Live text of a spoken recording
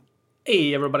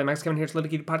Hey everybody, Max Kevin here. It's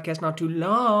Litigated Podcast, not too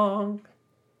long.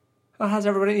 How's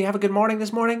everybody? You have a good morning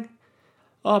this morning?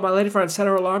 Oh, my lady friend set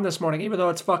her alarm this morning, even though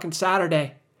it's fucking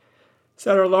Saturday.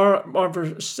 Set her alarm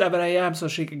for 7 a.m. so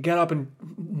she could get up and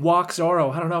walk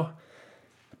Zorro. I don't know.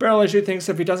 Apparently she thinks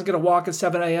if he doesn't get a walk at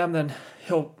 7 a.m. then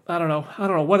he'll, I don't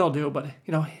know what he'll do, but,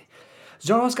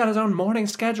 Zorro's got his own morning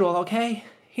schedule, okay?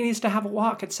 He needs to have a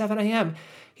walk at 7 a.m.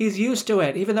 He's used to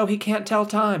it, even though he can't tell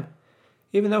time.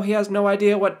 Even though he has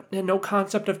no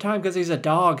concept of time because he's a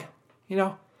dog,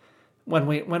 When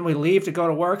we leave to go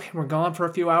to work and we're gone for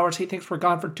a few hours, he thinks we're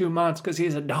gone for 2 months because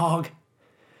he's a dog.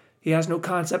 He has no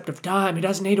concept of time. He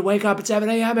doesn't need to wake up at 7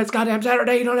 a.m. It's goddamn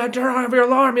Saturday. You don't have to turn off your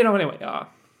alarm, anyway. I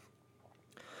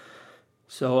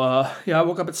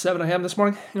woke up at 7 a.m. this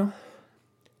morning,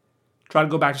 Tried to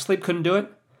go back to sleep, couldn't do it.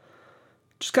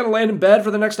 Just kind of laying in bed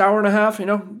for the next hour and a half,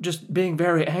 just being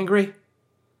very angry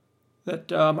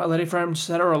that my lady friend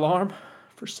set her alarm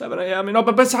for 7 a.m.,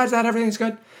 but besides that, everything's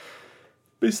good.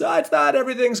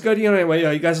 Anyway,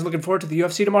 you guys are looking forward to the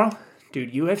UFC tomorrow?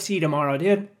 Dude, UFC tomorrow,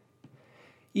 dude.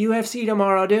 It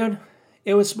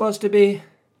was supposed to be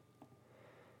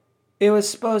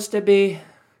Jiri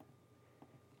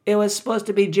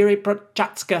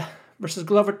Prochazka versus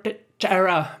Glover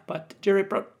Teixeira, but Jiri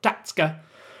Prochazka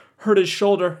hurt his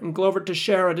shoulder, and Glover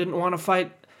Teixeira didn't want to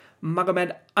fight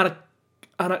Magomed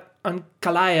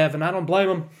Alkalaev, and I don't blame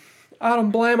him.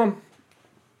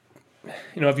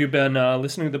 If you've been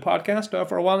listening to the podcast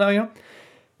for a while now,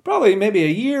 probably maybe a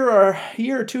year or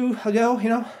two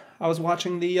ago, I was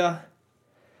watching the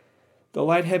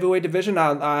light heavyweight division.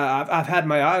 I've had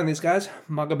my eye on these guys,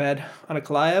 Magomed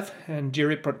Alkalaev and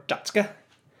Jiri Prochazka,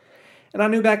 and I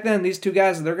knew back then these two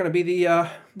guys, they're going to be the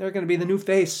new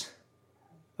face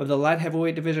of the light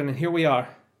heavyweight division, and here we are.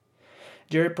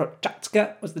 Jiri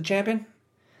Prochazka was the champion,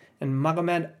 and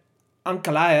Magomed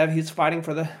Alkalaev, he's fighting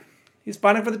for the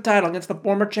title against the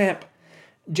former champ,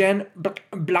 Jan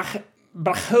Blachowicz.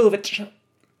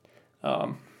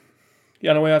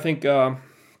 Anyway, I think, and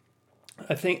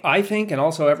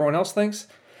also everyone else thinks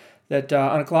that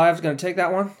Alkalaev is going to take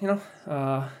that one.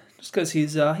 Just because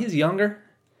he's younger,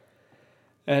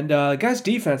 and the guy's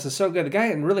defense is so good. The guy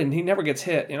he never gets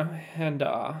hit. And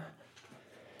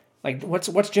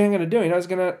what's Jan going to do? He's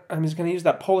going to use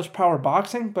that Polish power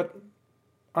boxing, but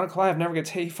Alkalaev never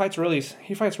gets hit. He fights really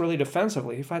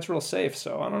defensively. He fights real safe.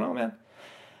 So I don't know, man.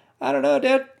 I don't know,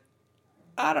 dude.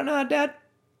 I don't know,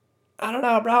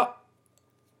 bro.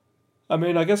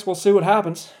 I guess we'll see what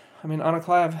happens.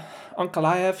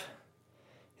 Alkalaev,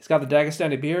 he's got the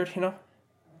Dagestani beard,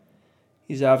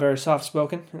 He's very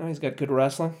soft-spoken. He's got good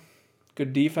wrestling,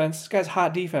 good defense. This guy's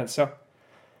hot defense.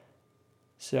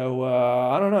 So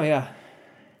I don't know. Yeah,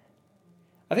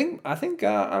 I think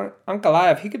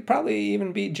Alkalaev, he could probably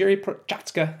even beat Jiri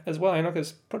Prochazka as well.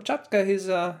 Because Prochazka,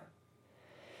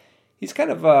 he's kind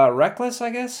of reckless, I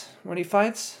guess, when he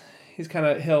fights.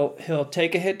 He'll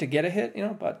take a hit to get a hit,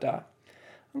 But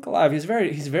Alkalaev, he's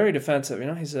very defensive.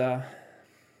 He's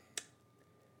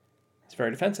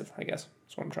very defensive, I guess.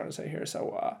 That's what I'm trying to say here.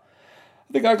 So I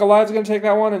think Alkalaev's going to take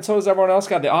that one, and so does everyone else.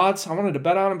 Got the odds. I wanted to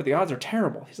bet on him, but the odds are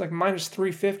terrible. He's like minus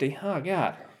 350. Oh,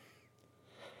 God.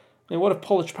 What if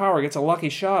Polish Power gets a lucky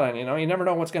shot on, You never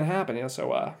know what's going to happen,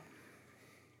 So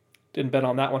didn't bet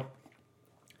on that one.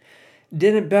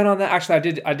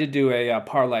 Actually, I did do a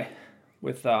parlay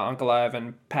with Alkalaev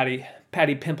and Paddy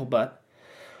Pimblett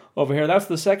over here. That's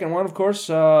the second one, of course.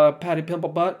 Paddy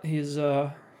Pimblett, he's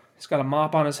got a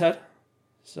mop on his head.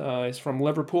 So he's from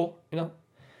Liverpool,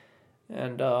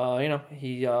 And,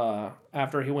 he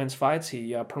after he wins fights,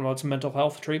 he promotes mental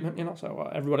health treatment, So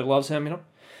everybody loves him, Of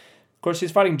course,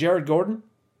 he's fighting Jared Gordon,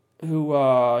 who,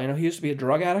 he used to be a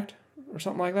drug addict or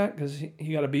something like that because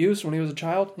he got abused when he was a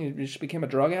child. He just became a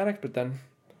drug addict, but then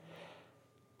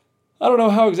I don't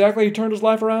know how exactly he turned his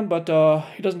life around, but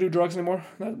he doesn't do drugs anymore.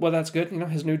 That's good.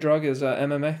 His new drug is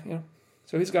MMA.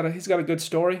 So he's got a good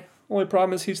story. Only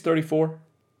problem is he's 34,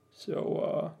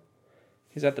 so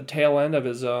he's at the tail end of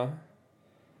his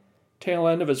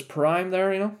prime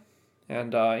there.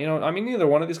 And neither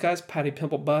one of these guys, Paddy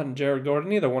Pimblett and Jared Gordon,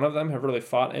 neither one of them have really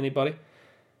fought anybody.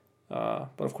 But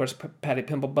of course, Paddy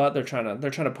Pimblett, they're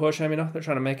trying to push him. They're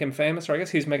trying to make him famous, or I guess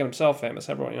he's making himself famous.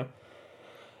 Everyone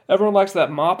likes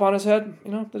that mop on his head,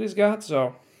 that he's got.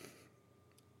 So,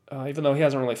 even though he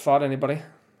hasn't really fought anybody,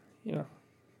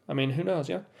 who knows,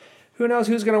 yeah? Who knows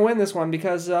who's going to win this one?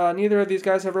 Because neither of these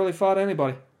guys have really fought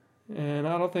anybody, and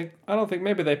I don't think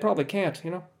maybe they probably can't.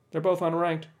 They're both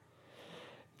unranked.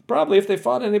 Probably if they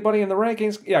fought anybody in the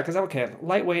rankings, yeah. Because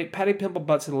lightweight, Paddy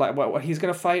Pimblett's in what he's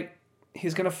going to fight.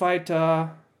 He's going to fight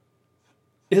Islam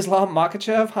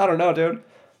Makhachev. I don't know, dude.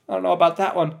 I don't know about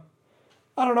that one.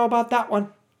 I don't know about that one.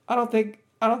 I don't think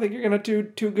you're gonna do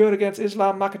too good against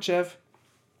Islam Makhachev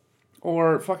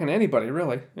or fucking anybody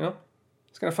really. You know,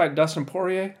 he's gonna fight Dustin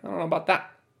Poirier. I don't know about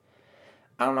that.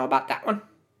 I don't know about that one.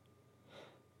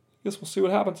 Guess we'll see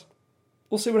what happens.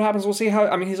 We'll see what happens. We'll see how.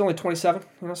 I mean, he's only 27.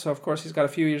 You know, so of course he's got a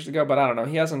few years to go. But I don't know.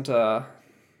 He hasn't.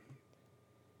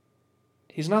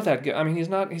 He's not that good. I mean, he's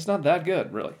not that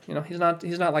good really. You know, he's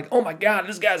not like, oh my god,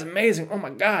 this guy's amazing. Oh my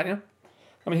god, you know.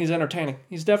 I mean, he's entertaining.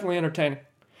 He's definitely entertaining.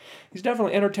 He's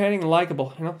definitely entertaining and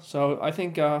likable, you know. So I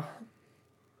think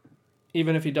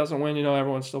even if he doesn't win, you know,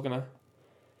 everyone's still gonna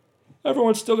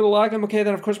like him. Okay,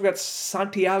 then of course we got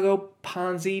Santiago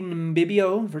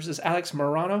Ponzinibbio versus Alex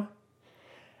Morono.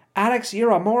 Alex,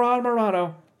 you're a moron,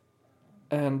 Morono.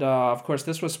 And of course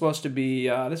this was supposed to be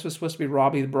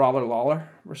Robbie the Brawler Lawler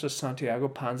versus Santiago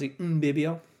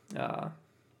Ponzinibbio.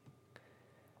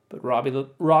 But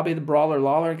Robbie the Brawler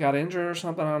Lawler got injured or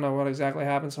something. I don't know what exactly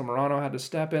happened. So Morono had to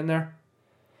step in there.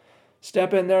 They're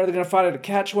going to fight at a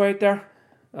catchweight there.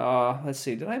 Let's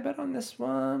see. Did I bet on this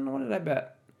one? What did I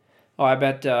bet? Oh, I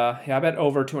bet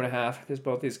over 2.5 because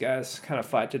both these guys kind of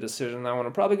fight to decision. That one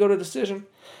will probably go to decision.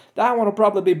 That one will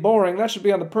probably be boring. That should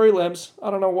be on the prelims.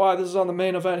 I don't know why this is on the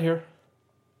main event here.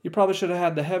 You probably should have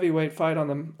had the heavyweight fight on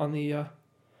the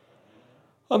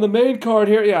main card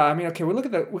here. Yeah, I mean, okay, we look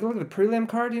at the prelim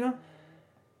card, you know.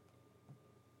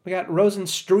 We got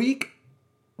Rozenstruik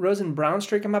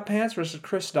in my pants versus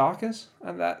Chris Daukaus.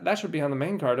 And that should be on the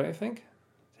main card, I think.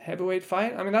 Heavyweight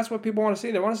fight. I mean, that's what people want to see.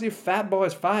 They want to see fat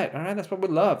boys fight. All right, that's what we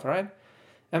love. All right,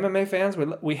 MMA fans,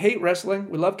 we hate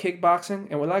wrestling. We love kickboxing,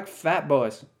 and we like fat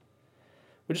boys.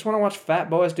 We just want to watch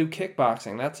fat boys do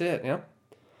kickboxing. That's it. You know,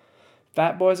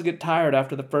 fat boys get tired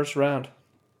after the first round.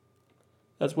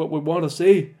 That's what we want to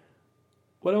see.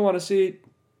 We don't want to see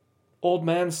old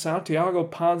man Santiago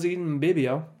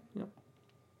Ponzinibbio. You know.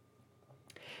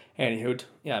 Anywho,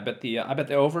 yeah, I bet the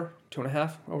over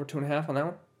 2.5, over 2.5 on that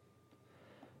one.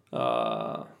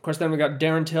 Of course, then we got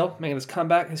Darren Till making his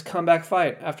comeback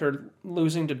fight after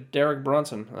losing to Derek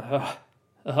Brunson. You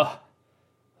know,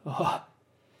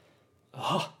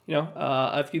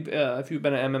 if you've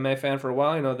been an MMA fan for a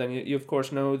while, you know, then you of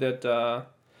course know that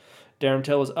Darren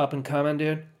Till was up and coming,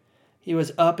 dude. He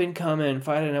was up and coming,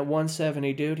 fighting at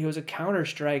 170, dude. He was a counter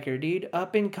striker, dude.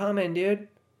 Up and coming, dude.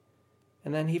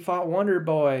 And then he fought Wonder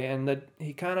Boy, and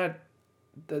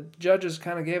the judges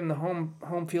kind of gave him the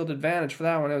home field advantage for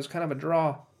that one. It was kind of a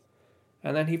draw.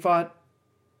 And then he fought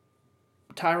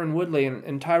Tyron Woodley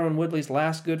in Tyron Woodley's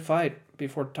last good fight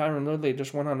before Tyron Woodley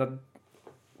just went on a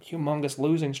humongous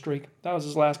losing streak. That was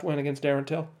his last win against Darren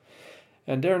Till.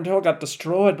 And Darren Till got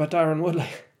destroyed by Tyron Woodley.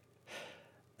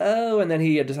 Oh, and then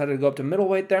he decided to go up to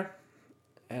middleweight there.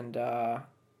 And,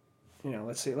 you know,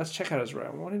 let's see. Let's check out his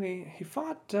round. What did he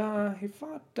fought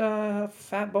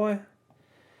Fat Boy.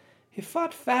 He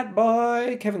fought Fat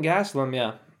Boy Kevin Gastelum,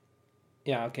 yeah.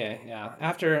 Yeah, okay, yeah.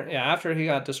 After he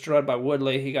got destroyed by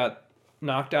Woodley, he got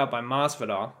knocked out by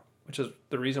Masvidal, which is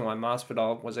the reason why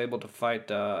Masvidal was able to fight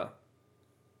that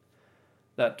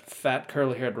fat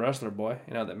curly-haired wrestler boy,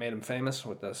 you know, that made him famous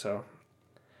with this. So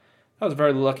that was a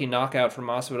very lucky knockout for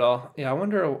Masvidal. Yeah, I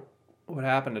wonder what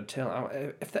happened to Till.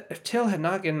 If Till had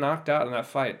not gotten knocked out in that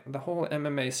fight, the whole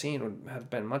MMA scene would have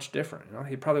been much different. You know,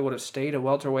 he probably would have stayed a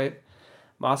welterweight.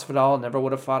 Masvidal never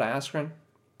would have fought Askren.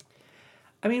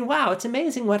 I mean, wow, it's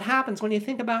amazing what happens when you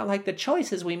think about, like, the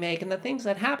choices we make and the things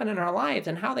that happen in our lives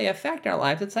and how they affect our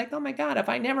lives. It's like, oh my God, if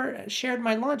I never shared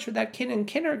my lunch with that kid in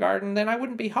kindergarten, then I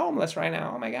wouldn't be homeless right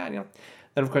now. Oh my God, you know.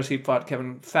 Then, of course, he fought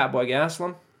Kevin Fatboy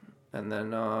Gastelum, and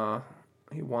then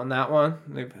he won that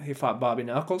one. He fought Bobby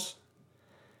Knuckles.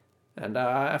 And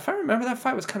if I remember, that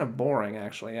fight was kind of boring,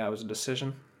 actually. Yeah, it was a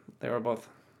decision. They were both...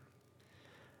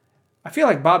 I feel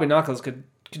like Bobby Knuckles could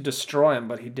destroy him,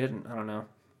 but he didn't. I don't know.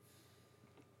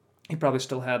 He probably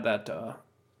still had that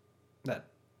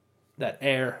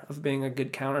air of being a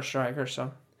good counter striker,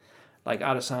 so like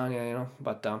Adesanya, you know.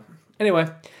 But anyway,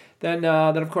 then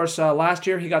of course last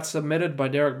year he got submitted by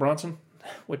Derek Brunson,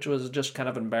 which was just kind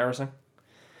of embarrassing,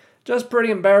 just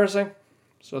pretty embarrassing.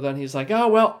 So then he's like, oh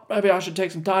well, maybe I should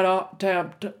take some time off. I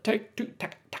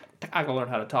gotta learn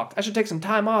how to talk. I should take some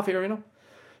time off here, you know.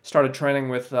 Started training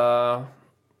with Hazmat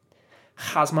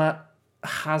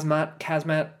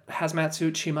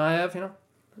Suit Chimaev, you know.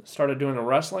 Started doing the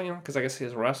wrestling, you know, because I guess he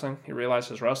realized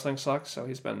his wrestling sucks, so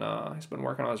he's been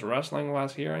working on his wrestling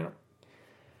last year, you know.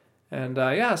 And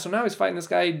yeah, so now he's fighting this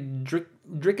guy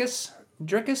Dricus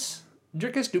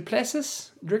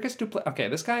Duplessis. Okay,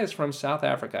 this guy is from South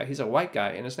Africa. He's a white guy,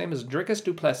 and his name is Dricus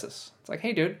Duplessis. It's like,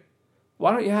 hey dude,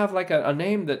 why don't you have like a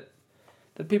name that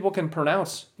people can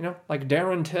pronounce, you know, like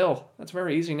Darren Till. That's a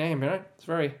very easy name, right? It's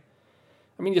very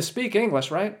I mean, you speak English,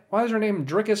 right? Why is your name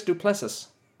Drickus du Plessis?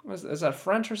 Is that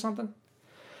French or something?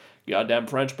 Goddamn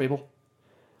French people.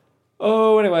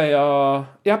 Oh, anyway,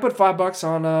 yeah, I put $5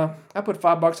 on. I put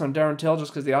 $5 on Darren Till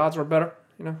just because the odds were better.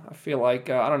 You know, I feel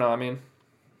like I don't know. I mean,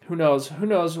 who knows? Who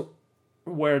knows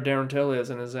where Darren Till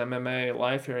is in his MMA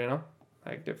life here? You know,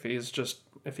 like if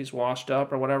he's washed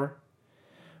up or whatever.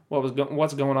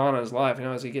 What's going on in his life? You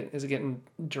know, is he getting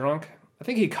drunk? I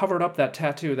think he covered up that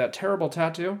tattoo, that terrible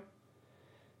tattoo.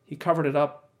 He covered it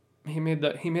up. He made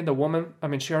the woman. I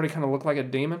mean, she already kind of looked like a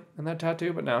demon in that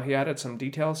tattoo, but now he added some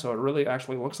details, so it really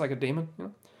actually looks like a demon. You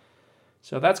know?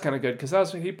 So that's kind of good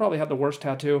because he probably had the worst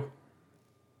tattoo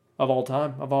of all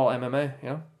time, of all MMA. You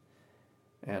know,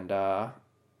 and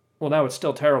well, now it's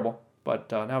still terrible,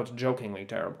 but now it's jokingly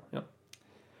terrible. You know.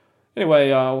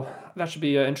 Anyway, that should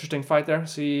be an interesting fight there.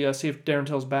 See if Darren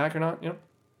Till's back or not. You know.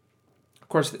 Of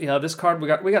course, this card we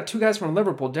got two guys from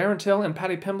Liverpool, Darren Till and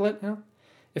Paddy Pimblett. You know.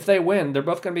 If they win, they're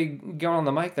both going to be going on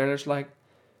the mic there. They're just like,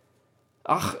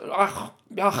 ach,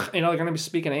 you know, they're going to be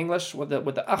speaking English with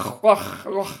the I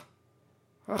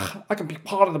can be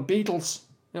part of the Beatles,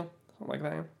 you know, something like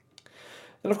that. You know.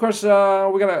 Then, of course, we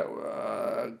got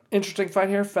a interesting fight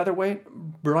here, featherweight,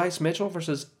 Bryce Mitchell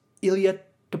versus Ilia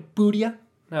Topuria.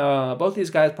 Both these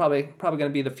guys probably going to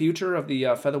be the future of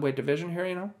the featherweight division here,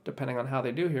 you know, depending on how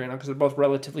they do here, you know, because they're both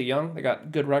relatively young. They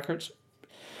got good records.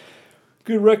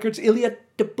 Good records. Ilia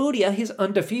Topuria, he's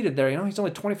undefeated there, you know. He's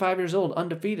only 25 years old,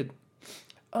 undefeated.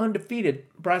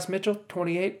 Bryce Mitchell,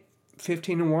 28,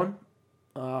 15-1.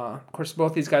 Of course,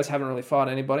 both these guys haven't really fought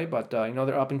anybody, but, you know,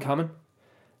 they're up and coming.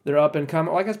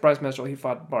 Well, I guess Bryce Mitchell, he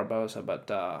fought Barbosa, but,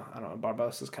 I don't know,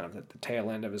 Barbosa's kind of at the tail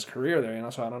end of his career there, you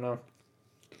know, so I don't know.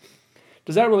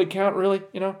 Does that really count, really,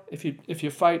 you know, if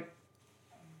you fight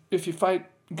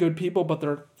good people, but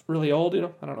they're really old, you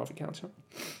know? I don't know if it counts, you know?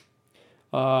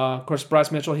 Of course, Bryce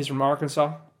Mitchell, he's from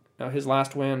Arkansas. His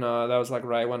last win, that was like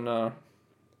right when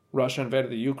Russia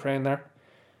invaded the Ukraine there.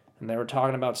 And they were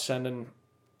talking about sending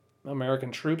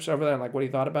American troops over there and like what he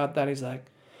thought about that. He's like,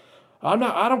 I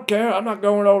don't care. I'm not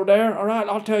going over there. All right,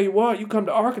 I'll tell you what. You come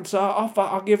to Arkansas,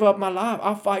 I'll give up my life.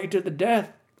 I'll fight you to the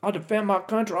death. I'll defend my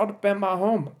country. I'll defend my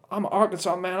home. I'm an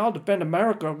Arkansas man. I'll defend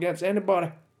America against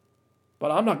anybody.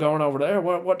 But I'm not going over there.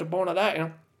 What's the point of that, you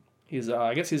know?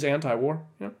 I guess he's anti-war,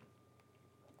 you know?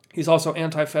 He's also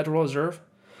anti-Federal Reserve.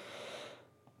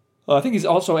 I think he's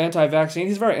also anti-vaccine.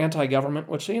 He's very anti-government,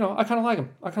 which, you know, I kind of like him.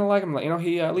 You know,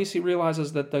 at least he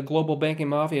realizes that the global banking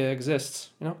mafia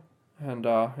exists, you know. And,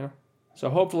 you know, so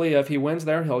hopefully if he wins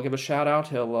there, he'll give a shout-out.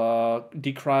 He'll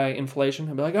decry inflation.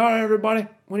 He'll be like, all right, everybody,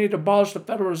 we need to abolish the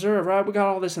Federal Reserve, right? We got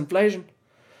all this inflation.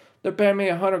 They're paying me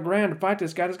 $100,000 to fight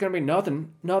this guy. It's going to be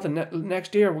nothing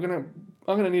next year. I'm going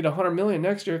to need $100 million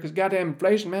next year because goddamn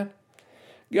inflation, man.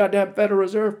 Goddamn Federal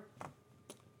Reserve.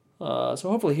 So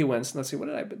hopefully he wins. Let's see. What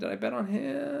did I bet? Did I bet on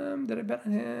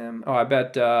him? Oh, I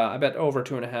bet over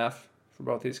 2.5 for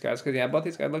both these guys. Because yeah, both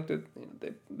these guys looked at.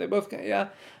 They both. Yeah,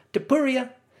 Topuria.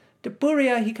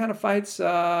 He kind of fights.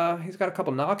 He's got a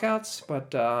couple knockouts,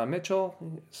 but Mitchell,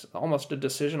 it's almost a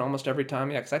decision almost every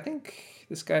time. Yeah, because I think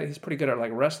this guy, he's pretty good at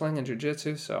like wrestling and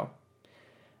jiu-jitsu. So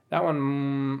that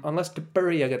one, unless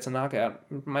Topuria gets a knockout,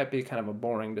 might be kind of a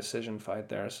boring decision fight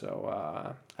there.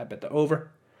 So I bet the over.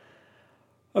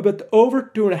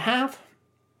 2.5.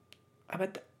 I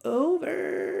bet the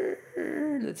over.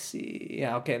 Let's see.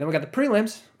 Yeah, okay. Then we got the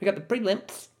prelims. We got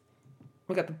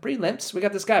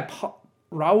this guy,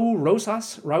 Raul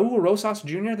Rosas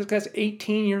Jr. This guy's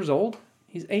 18 years old.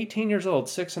 He's 18 years old,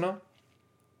 6-0.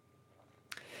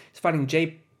 He's fighting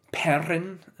Jay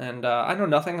Perrin, and I know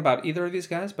nothing about either of these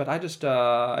guys, but I just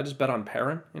bet on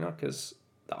Perrin, you know, because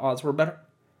the odds were better.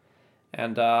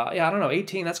 And yeah, I don't know,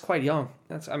 18. That's quite young.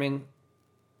 That's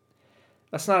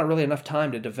not really enough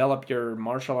time to develop your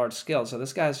martial arts skills. So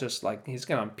this guy's just like, he's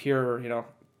got on pure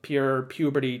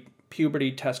puberty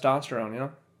testosterone, you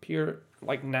know, pure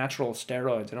like natural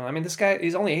steroids, you know. I mean, this guy,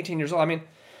 he's only 18 years old. I mean,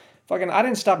 I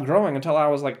didn't stop growing until I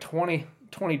was like 21,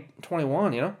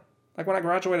 you know. Like when I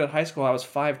graduated high school, I was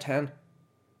 5'10",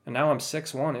 and now I'm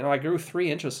 6'1". You know, I grew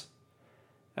 3 inches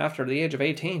after the age of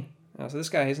 18. You know, so this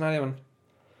guy, he's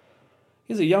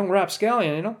a young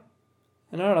rapscallion, you know.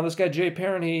 And I don't know, this guy Jay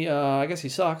Perrin, I guess he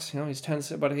sucks, you know. He's 10,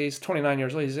 but he's 29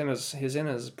 years old. He's in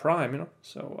his prime, you know.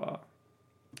 So,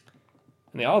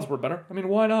 and the odds were better. I mean,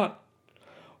 why not?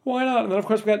 And then of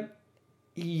course we got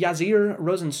Yazir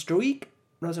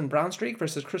Rozenstruik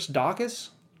versus Chris Daukaus.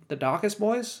 The Daukaus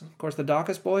boys. Of course, the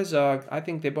Daukaus boys, I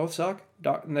think they both suck.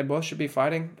 And they both should be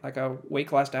fighting like a weight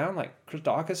class down. Like, Chris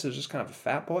Daukaus is just kind of a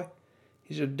fat boy.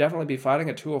 He should definitely be fighting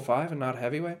at 205 and not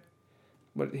heavyweight.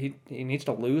 But he needs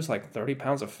to lose like 30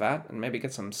 pounds of fat and maybe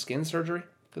get some skin surgery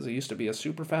because he used to be a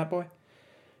super fat boy.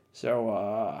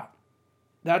 So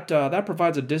that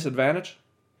provides a disadvantage.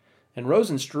 And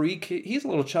Rozenstruik, he's a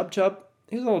little chub.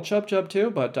 He's a little chub too,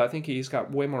 but I think he's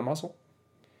got way more muscle.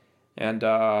 And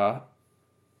yeah,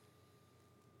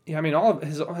 I mean, all of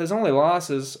his only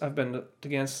losses have been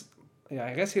against. Yeah,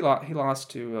 I guess he lost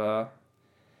to.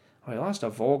 He lost to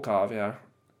Volkov. Yeah,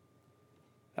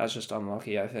 that's just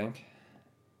unlucky, I think.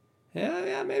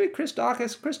 Yeah, maybe Chris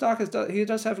Daukaus. Chris Daukaus he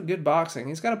does have good boxing.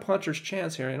 He's got a puncher's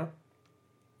chance here, you know.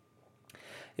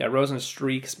 Yeah,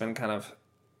 Rozenstruik's been kind of.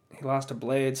 He lost to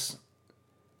Blades.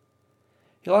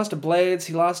 He lost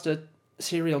to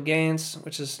Serial Gaines,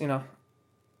 which is, you know,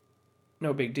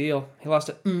 no big deal. He lost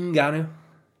to Ngannou.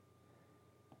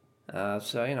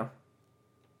 So, you know,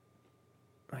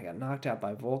 I got knocked out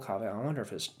by Volkov. I wonder if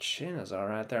his chin is all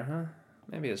right there, huh?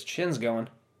 Maybe his chin's going.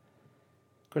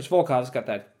 Of course, Volkov's got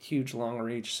that huge long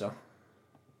reach, so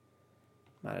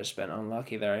might have just been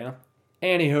unlucky there, you know.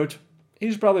 Anywho,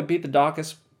 he's probably beat the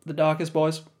Daukaus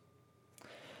boys.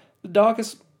 The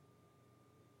Daukaus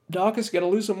got to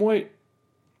lose some weight.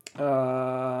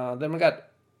 Then we got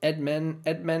Edmund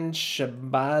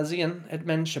Shahbazyan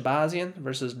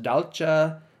versus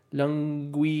Dalcha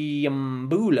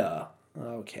Lungiambula.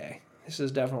 Okay, this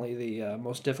is definitely the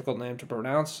most difficult name to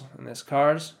pronounce in this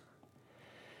cards.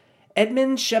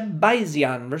 Edmund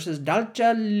Shahbazyan versus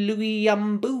Dalcha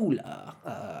Lungiambula.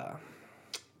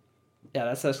 Yeah,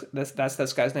 that's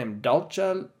this guy's name,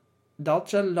 Dalcha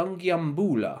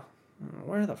Lungiambula.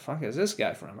 Where the fuck is this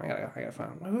guy from? I gotta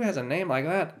find who has a name like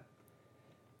that.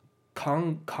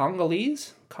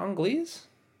 Congolese?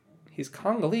 He's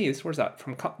Congolese. Where's that?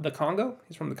 From the Congo?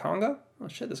 He's from the Congo? Oh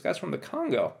shit, this guy's from the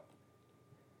Congo.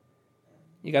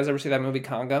 You guys ever see that movie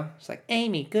Congo? It's like,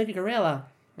 Amy, good gorilla.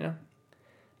 You know?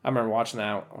 I remember watching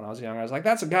that when I was younger. I was like,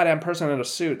 that's a goddamn person in a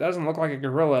suit. That doesn't look like a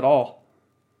gorilla at all.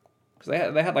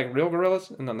 Because they had like real gorillas,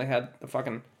 and then they had the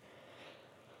fucking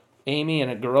Amy in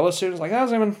a gorilla suit. It's like, that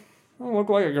doesn't look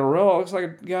like a gorilla. It looks like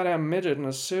a goddamn midget in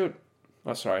a suit.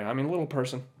 Oh, sorry. I mean, little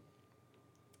person.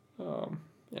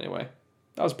 Anyway,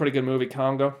 that was a pretty good movie,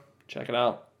 Congo. Check it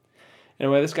out.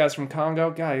 Anyway, this guy's from Congo.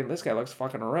 This guy looks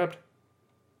fucking ripped.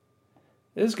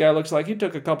 This guy looks like he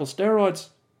took a couple steroids.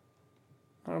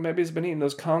 I don't know, maybe he's been eating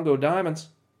those Congo diamonds.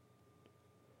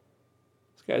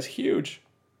 This guy's huge.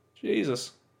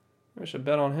 Jesus. I should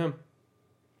bet on him.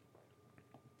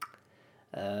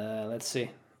 Let's see.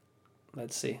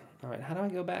 All right, how do I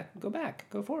go back?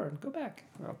 Go forward. Go back.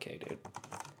 Okay, dude.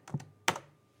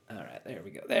 All right, there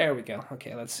we go.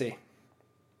 Okay, let's see.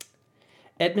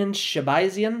 Edmund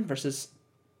Shahbazyan versus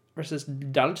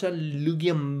Dalcha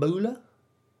Lungiambula.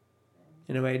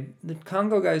 Anyway, the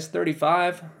Congo guy's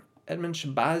 35. Edmund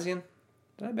Shahbazyan.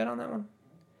 Did I bet on that one?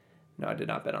 No, I did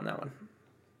not bet on that one.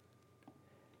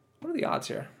 What are the odds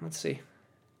here? Let's see.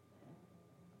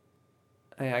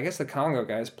 Yeah, I guess the Congo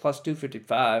guy's plus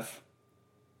 255.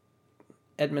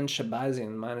 Edmund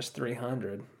Shahbazyan minus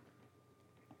 300.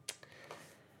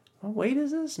 What weight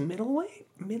is this? Middleweight?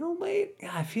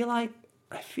 Yeah, I feel like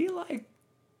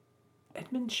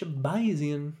Edmund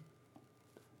Shahbazyan.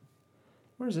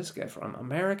 Where's this guy from?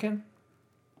 American?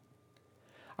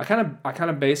 I kind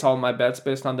of base all my bets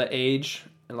based on the age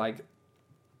and like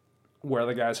where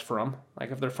the guy's from.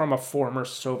 Like if they're from a former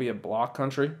Soviet bloc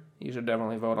country, you should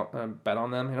definitely bet on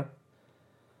them, you know.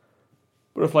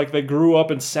 But if like they grew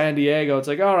up in San Diego, it's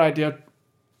like, all right, dude,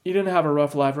 you didn't have a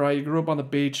rough life, right? You grew up on the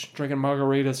beach drinking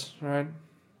margaritas, right?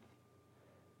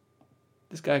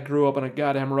 This guy grew up in a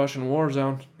goddamn Russian war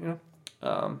zone, you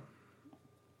know.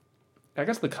 I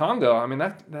guess the Congo. I mean,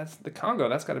 that's the Congo.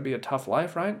 That's got to be a tough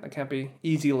life, right? That can't be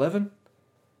easy living.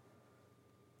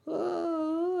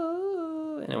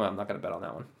 Anyway, I'm not gonna bet on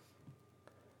that one.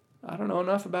 I don't know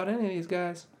enough about any of these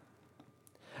guys.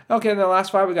 Okay, in the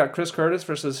last fight, we got Chris Curtis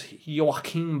versus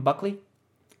Joaquin Buckley.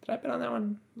 Did I bet on that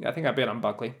one? Yeah, I think I bet on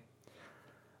Buckley.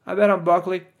 I bet on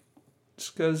Buckley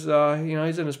just because, you know,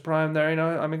 he's in his prime there, you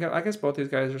know. I mean, I guess both these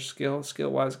guys are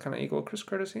skill-wise kind of equal. Chris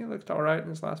Curtis, he looked all right in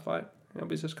his last fight. You know,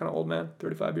 but he's just kind of old man,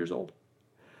 35 years old.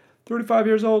 35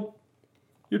 years old.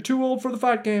 You're too old for the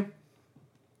fight game.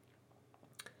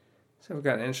 So we've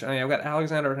got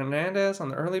Alexander Hernandez on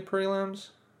the early prelims.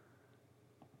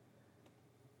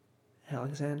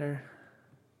 Alexander.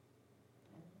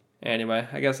 Anyway,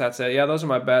 I guess that's it. Yeah, those are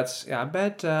my bets.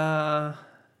 Yeah,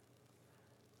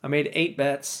 I made 8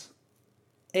 bets.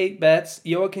 8 bets.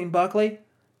 Joaquin Buckley.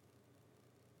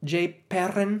 Jay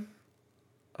Perrin.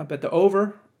 I bet the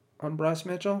over on Bryce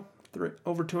Mitchell.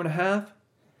 Over 2.5.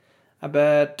 I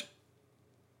bet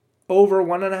over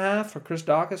 1.5 for Chris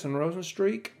Daukaus and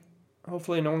Rozenstruik.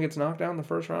 Hopefully no one gets knocked down in the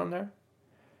first round there.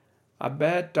 I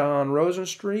bet on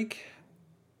Rozenstruik.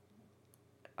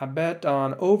 I bet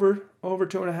on over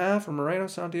 2.5 for Morono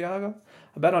Santiago.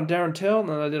 I bet on Darren Till, and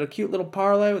then I did a cute little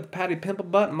parlay with Paddy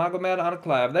Pimblett and Magomed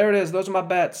Alkalaev. There it is. Those are my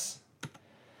bets.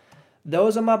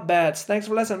 Thanks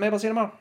for listening. Maybe I'll see you tomorrow.